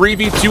going to be a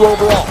 3v2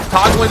 overall.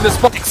 Toggling this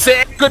spike.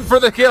 Sick. Good for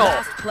the kill.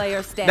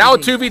 Now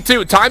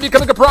 2v2. Time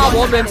becoming a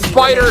problem. And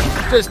Spyder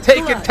just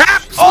taking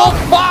taps. Oh,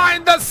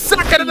 find the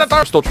second and the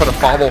third. Still trying to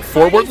follow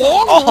forward.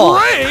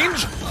 Long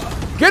range.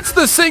 Gets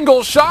the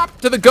single shot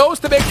to the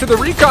ghost to make sure the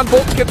recon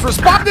bolt gets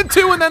responded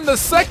to, and then the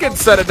second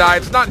set of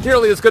knives, not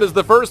nearly as good as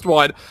the first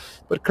one.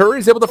 But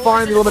Curry's able to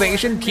find the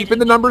elimination, keeping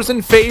the numbers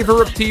in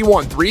favor of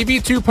T1.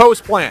 3v2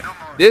 post plant.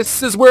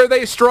 This is where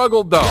they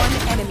struggled, though.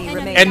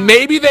 And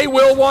maybe they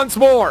will once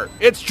more.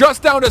 It's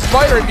just down to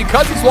Spyder, and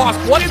because he's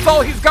lost blood, it's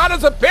all he's got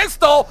is a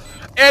pistol,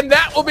 and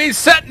that will be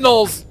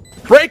Sentinels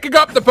breaking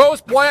up the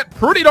post plant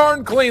pretty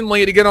darn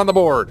cleanly to get on the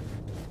board.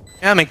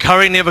 Yeah, I mean,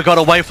 Curry never got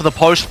away for the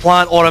post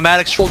plant.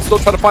 Automatics Still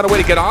trying to find a way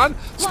to get on.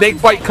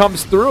 Snakebite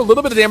comes through. A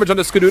little bit of damage on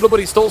the Skadoodle, but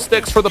he still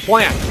sticks for the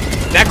plant.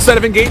 Next set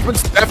of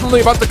engagements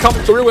definitely about to come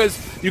through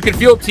as you can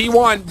feel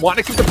T1 want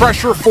to keep the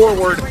pressure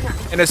forward.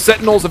 And as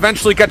Sentinels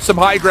eventually catch some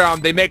high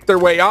ground, they make their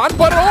way on.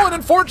 But oh, an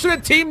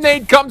unfortunate team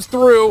nade comes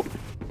through.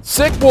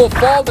 Sick will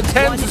fall to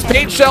Tenz.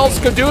 Paint shell,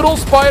 Skadoodle,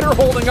 Spyder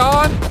holding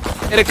on.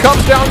 And it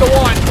comes down to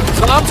one.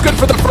 Zombs good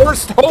for the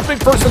first, hoping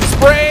for some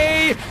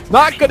spray.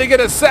 Not going to get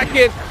a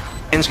second.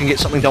 Tenz can get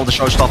something done with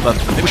the showstopper.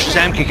 Maybe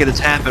ShahZaM can get a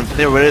tap, and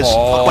there it is.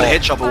 One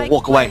headshot will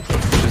walk away.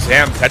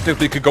 ShahZaM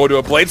technically could go to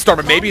a Blade Storm,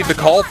 and maybe the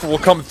call will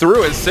come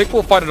through as Sick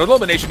will find an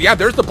elimination. Yeah,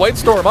 there's the Blade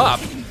Storm up.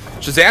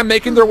 ShahZaM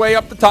making their way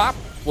up the top.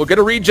 We'll get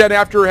a regen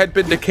after it had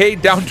been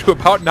decayed down to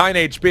about 9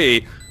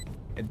 HP.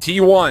 And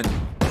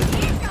T1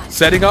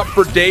 setting up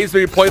for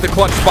DaZeD to play the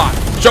clutch spot.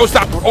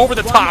 Showstopper over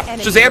the top.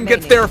 ShahZaM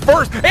gets there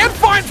first and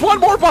finds one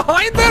more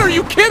behind that. Are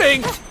you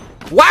kidding?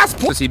 Last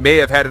place. He may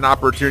have had an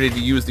opportunity to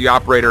use the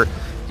operator.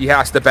 He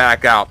has to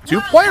back out. Two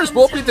players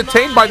will be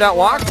detained by that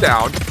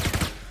lockdown.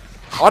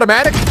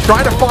 Autimatic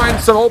trying to find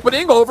some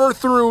opening over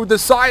through the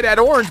side at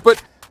orange,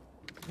 but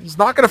he's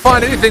not going to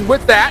find anything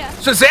with that.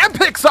 ShahZaM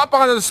picks up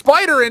on the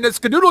Spyder, and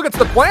Skadoodle gets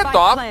the plant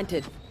off.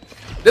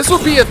 This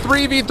will be a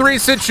 3v3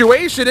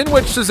 situation in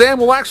which ShahZaM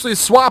will actually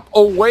swap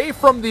away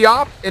from the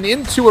op and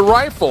into a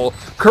rifle.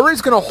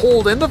 Curry's going to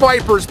hold in the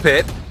Viper's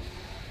pit.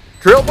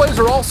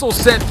 Trailblazer also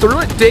sent through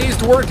it.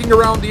 DaZeD working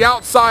around the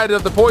outside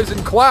of the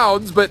poison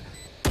clouds, but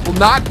will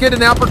not get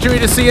an opportunity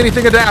to see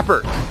anything of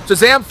dapr.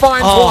 ShahZaM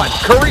finds one.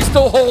 Curry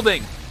still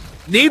holding.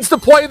 Needs to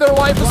play their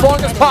life as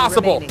long as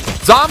possible.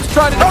 Zombs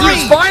trying to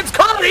defuse, finds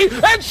Curry,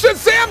 and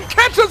ShahZaM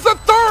catches the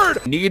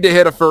third! Need to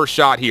hit a first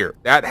shot here.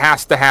 That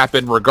has to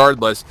happen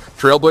regardless.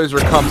 Trailblazer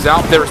comes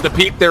out. There's the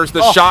peek. There's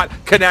the shot.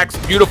 Connects.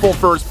 Beautiful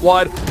first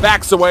blood.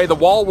 Backs away. The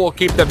wall will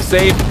keep them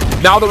safe.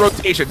 Now the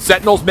rotation.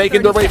 Sentinels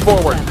making their way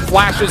forward.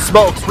 Flashes,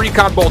 smokes,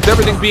 recon bolts,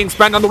 everything being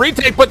spent on the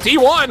retake, but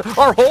T1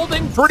 are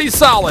holding pretty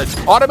solid.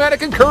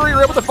 Autimatic and Curry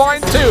are able to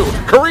find two.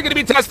 Curry going to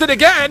be tested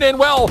again, and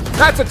well,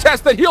 that's a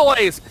test that he'll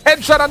ace.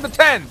 Headshot on the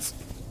Tenz.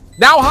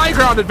 Now high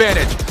ground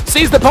advantage.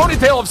 Sees the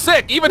ponytail of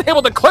Sick, even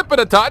able to clip it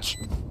a touch.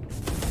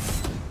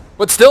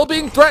 But still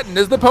being threatened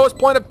is the post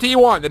point of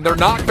T1, and they're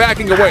not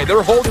backing away.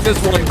 They're holding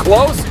this one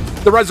close.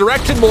 The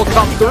resurrection will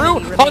come through.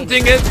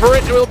 Hunting it for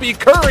it will be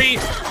Curry.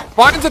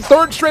 Finds a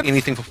third strip.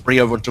 Anything for free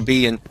over to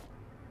be, and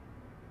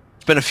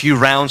it's been a few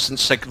rounds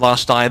since Sick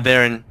last died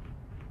there, and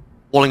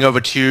falling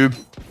over tube.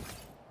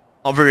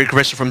 Not very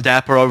aggressive from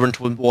dapr over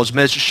towards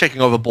mid, just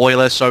checking over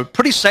boiler. So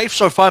pretty safe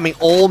so far. I mean,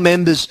 all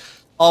members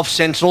of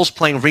Sentinels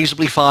playing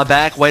reasonably far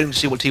back, waiting to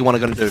see what T1 are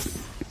going to do.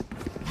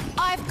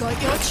 I've got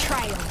your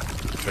trail.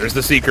 There's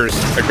the Seekers.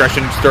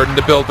 Aggression starting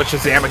to build, but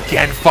ShahZaM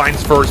again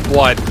finds first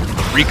blood.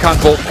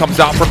 Recon bolt comes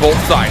out for both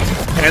sides.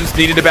 Tenz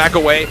needing to back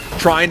away,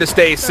 trying to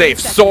stay safe.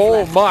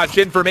 So much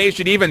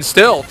information even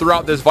still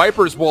throughout this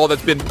Viper's wall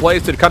that's been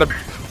placed to kind of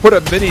put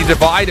a mini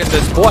divide in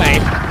this play.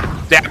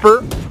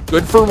 dapr,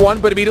 good for one,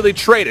 but immediately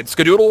traded.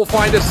 Skadoodle will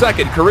find a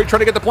second. Curry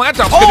trying to get the plant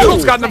off.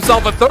 Skadoodle's gotten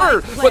himself a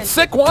third, but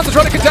Sick wants to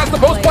try to contest the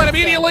post plant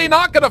immediately.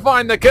 Not going to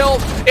find the kill.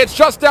 It's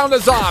just down to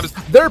zombs.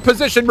 Their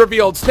position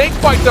revealed.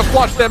 Snakebite to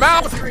flush them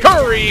out.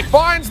 Curry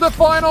finds the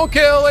final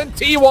kill in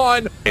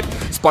T1.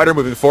 Spyder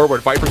moving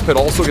forward. Viper's Pit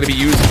also going to be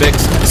used. Mix.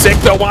 Sick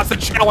though wants the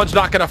challenge.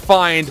 Not going to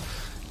find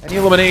any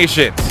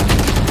eliminations.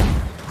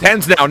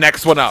 Tenz now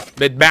next one up.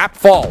 Mid-map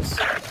falls.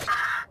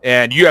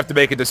 And you have to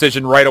make a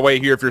decision right away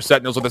here if you're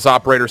Sentinels with this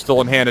operator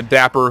still in hand, and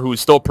dapr, who's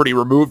still pretty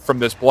removed from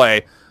this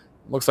play.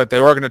 Looks like they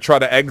are going to try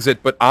to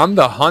exit, but on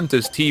the hunt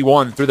is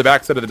T1 through the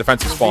backside of the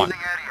defensive spawn.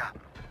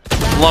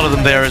 A lot of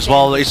them there as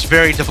well. It's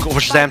very difficult for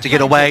ShahZaM to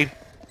get away.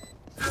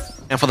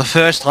 And for the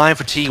first time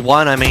for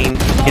T1, I mean,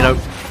 you know,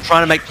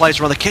 trying to make plays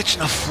around the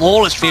kitchen. A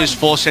flawless finish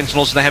for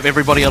Sentinels, and they have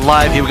everybody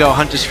alive. Here we go,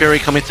 Hunter's Fury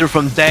coming through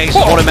from DaZeD.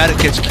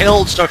 Autimatic gets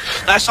killed, so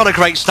that's not a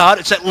great start.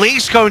 It's at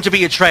least going to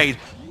be a trade.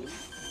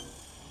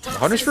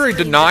 Hunter's Fury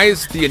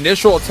denies the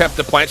initial attempt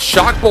to plant.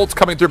 Shock bolts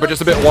coming through, but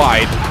just a bit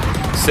wide.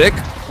 Sick,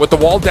 with the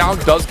wall down,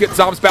 does get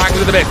zombs back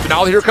into the mix. But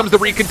now here comes the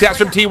recontest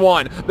from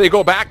T1. They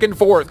go back and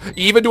forth.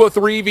 Even to a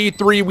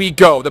 3v3 we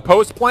go. The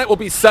post plant will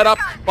be set up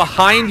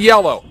behind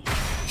yellow.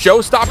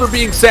 Showstopper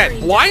being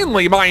set,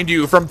 blindly, mind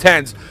you, from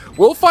Tenz.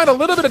 We'll find a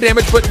little bit of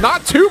damage, but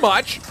not too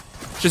much.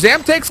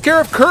 ShahZaM takes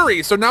care of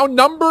Curry, so now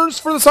numbers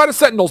for the side of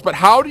Sentinels. But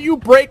how do you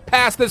break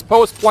past this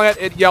post plant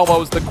at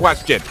yellow is the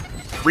question.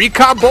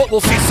 Recon bolt will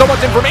see so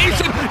much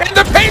information, and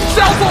the paint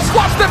shells will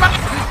flush them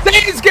out.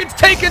 DaZeD gets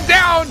taken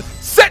down.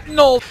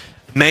 Sentinel.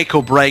 Make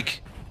or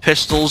break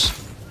pistols.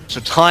 So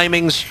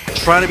timings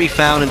trying to be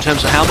found in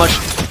terms of how much,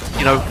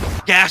 you know,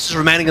 gas is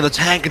remaining in the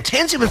tank. And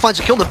Tenz even finds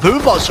a kill in the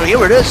boom box. So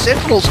here it is.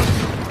 Sentinels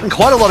and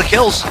quite a lot of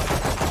kills.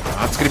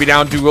 It's going to be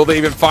down to, will they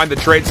even find the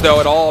trades though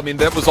at all? I mean,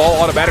 that was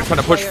all Autimatic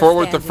trying to push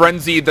forward the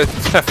frenzy, the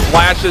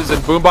flashes,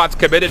 and Boombots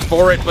committed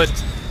for it, but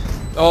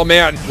Oh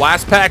man,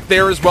 last pack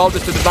there as well,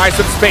 just to deny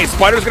some space.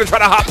 Spyder's gonna try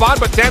to hop on,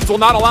 but Tenz will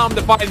not allow him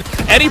to find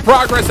any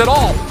progress at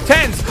all.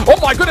 Tenz, oh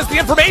my goodness, the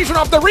information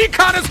off the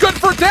recon is good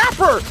for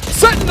dapr.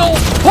 Sentinel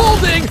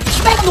holding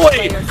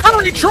strongly.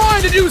 Curry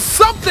trying to do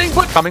something,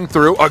 but coming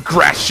through.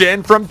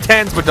 Aggression from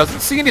Tenz, but doesn't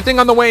see anything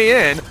on the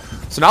way in.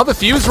 So now the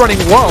fuse running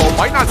low,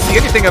 might not see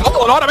anything at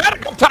all. An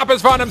autimatic up top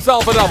has found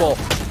himself a double.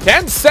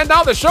 Tenz send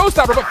out the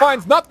showstopper, but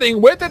finds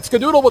nothing with it.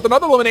 Skadoodle with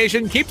another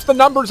elimination keeps the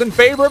numbers in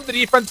favor of the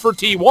defense for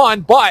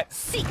T1, but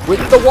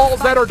with the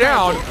walls that are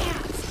down,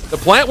 the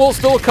plant will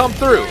still come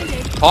through.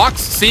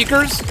 Hawks,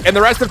 Seekers, and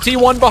the rest of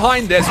T1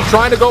 behind this,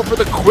 trying to go for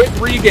the quick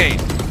regain.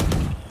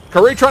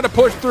 Curry trying to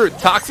push through.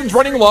 Toxin's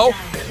running low,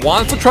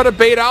 wants to try to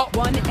bait out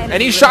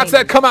any shots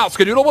that come out.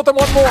 Skadoodle with them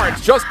one more.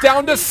 It's just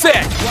down to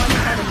 6.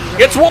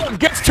 Gets 1,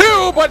 gets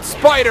 2, but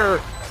Spyder.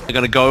 They're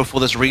going to go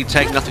for this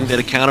retake, nothing there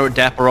to counter it.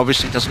 dapr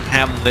obviously doesn't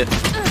have the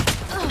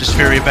just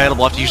very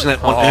available after using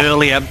that one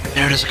earlier.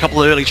 There it is, a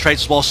couple of early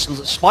trades as well.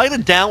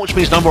 Spyder down, which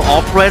means number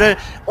operator.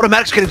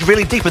 Automatic's getting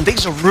really deep, and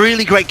these are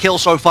really great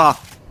kills so far.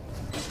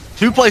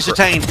 2 plays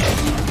detained.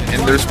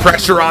 And there's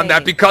pressure on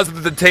that because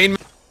of the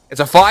detainment. It's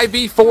a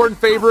 5v4 in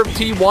favor of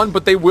T1,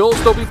 but they will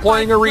still be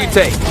playing a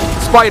retake.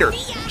 Spyder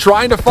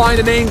trying to find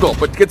an angle,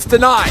 but gets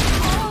denied.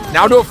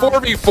 Now to a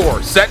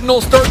 4v4.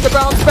 Sentinel starts to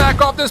bounce back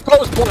off this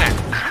post plant.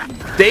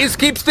 DaZeD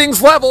keeps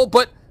things level,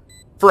 but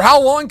for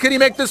how long can he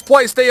make this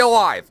play stay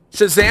alive?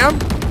 ShahZaM?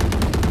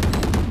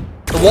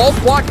 The wall's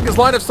blocking his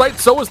line of sight,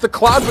 so is the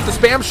cloud, but the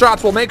spam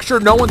shots will make sure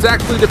no one's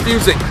actually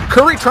defusing.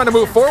 Curry trying to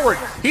move forward.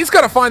 He's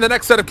got to find the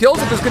next set of kills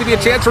if there's going to be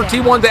a chance for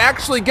T1 to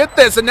actually get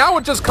this, and now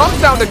it just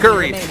comes down to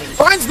Curry.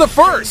 Finds the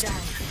first.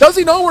 Does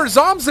he know where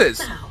zombs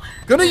is?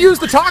 Gonna use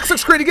the toxic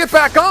screen to get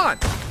back on.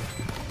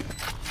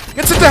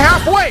 Gets it to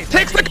halfway.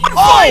 Takes the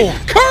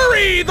gunfight.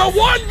 Curry, the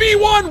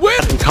 1v1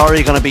 win. And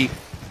Curry going to be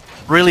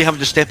really having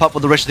to step up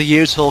with the rest of the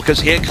util, because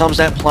here comes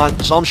that plant.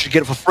 Zombs should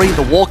get it for free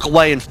to walk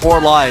away and 4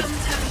 alive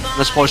in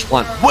this post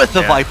plant with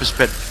the Viper's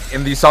Pit.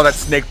 And you saw that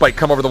snake bite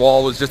come over the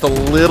wall. It was just a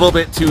little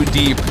bit too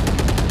deep.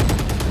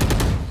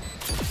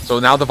 So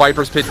now the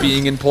Viper's Pit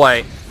being in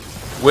play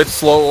with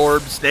slow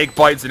orbs, snake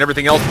bites, and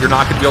everything else you're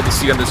not going to be able to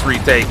see on this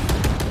retake.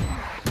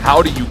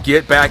 How do you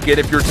get back in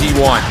if you're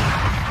T1?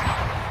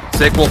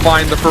 Sick will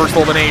find the first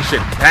elimination.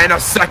 And a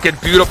second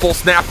beautiful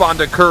snap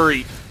onto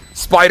Curry.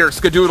 Spyder,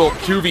 Skadoodle,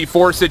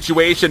 2v4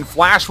 situation.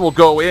 Flash will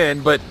go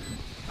in, but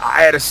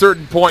at a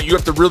certain point, you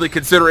have to really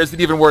consider, is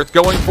it even worth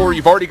going for?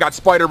 You've already got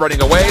Spyder running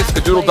away.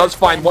 Skadoodle does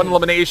find 1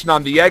 elimination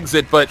on the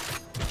exit, but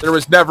there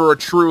was never a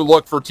true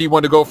look for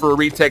T1 to go for a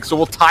retake, so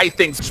we'll tie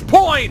things.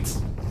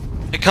 Points!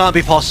 It can't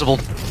be possible.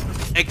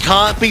 It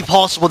can't be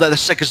possible that the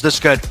Sick is this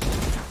good.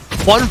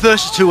 1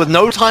 versus 2 with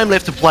no time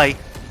left to play.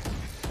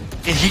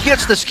 And he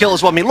gets this kill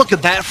as well. I mean, look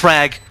at that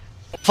frag.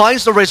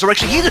 Finds the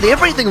resurrection. He did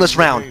everything this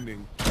round.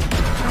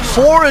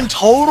 4 in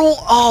total.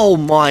 Oh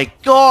my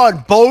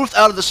god. Both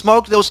out of the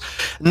smoke. There was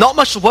not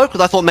much to work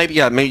with. I thought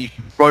maybe, maybe you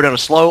throw down a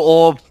slow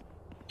orb,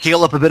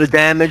 heal up a bit of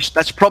damage.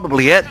 That's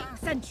probably it.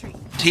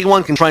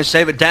 T1 can try and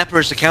save it. dapr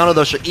is the counter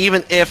though, so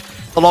even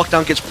if the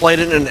lockdown gets played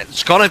in, and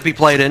it's gonna be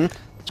played in,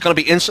 it's gonna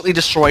be instantly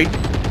destroyed.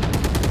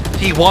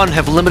 T1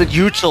 have limited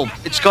util.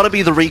 It's got to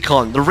be the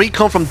recon. The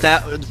recon from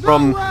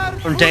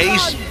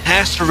DaZeD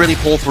has to really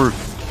pull through.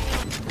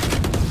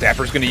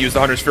 dappr's going to use the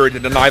Hunter's Fury to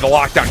deny the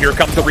lockdown. Here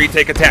comes the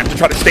retake attack to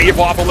try to stave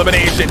off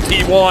elimination.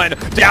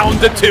 T1 down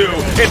to 2.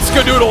 It's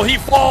Skadoodle. He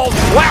falls.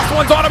 Last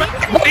one's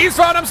automatic, but he's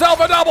found himself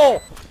a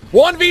double.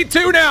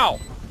 1v2 now.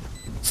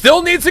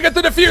 Still needs to get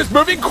the defuse.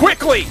 Moving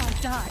quickly.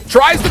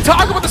 Tries to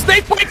toggle, but the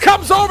snake bite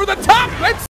comes over the top. It's